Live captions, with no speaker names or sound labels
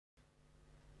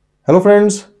Hello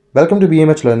friends, welcome to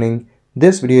BMH Learning.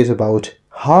 This video is about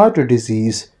heart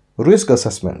disease risk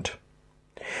assessment.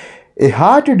 A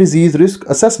heart disease risk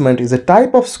assessment is a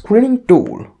type of screening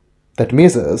tool that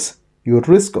measures your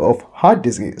risk of heart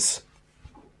disease.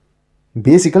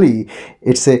 Basically,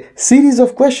 it's a series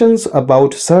of questions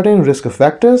about certain risk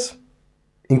factors,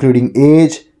 including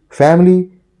age, family,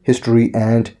 history,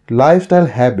 and lifestyle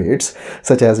habits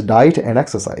such as diet and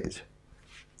exercise.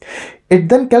 It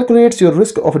then calculates your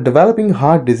risk of developing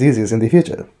heart diseases in the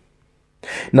future.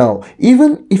 Now,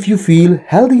 even if you feel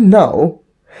healthy now,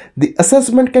 the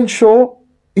assessment can show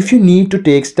if you need to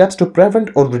take steps to prevent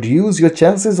or reduce your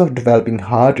chances of developing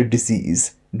heart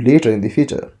disease later in the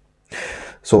future.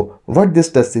 So, what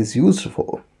this test is used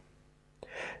for?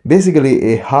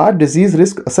 Basically, a heart disease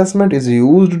risk assessment is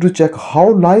used to check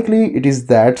how likely it is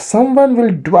that someone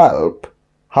will develop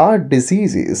heart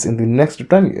diseases in the next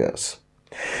 10 years.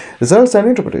 Results and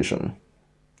interpretation.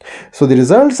 So the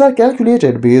results are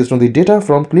calculated based on the data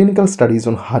from clinical studies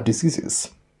on heart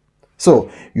diseases.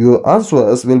 So your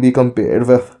answers will be compared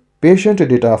with patient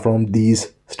data from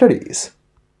these studies,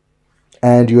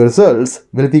 and your results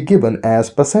will be given as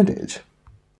percentage.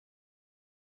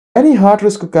 Many heart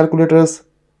risk calculators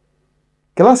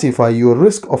classify your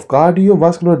risk of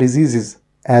cardiovascular diseases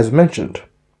as mentioned.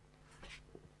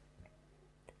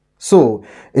 So,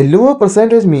 a lower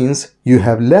percentage means you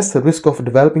have less risk of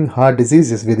developing heart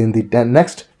diseases within the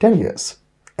next 10 years.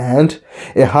 And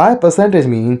a high percentage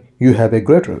means you have a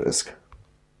greater risk.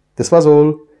 This was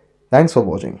all. Thanks for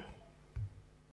watching.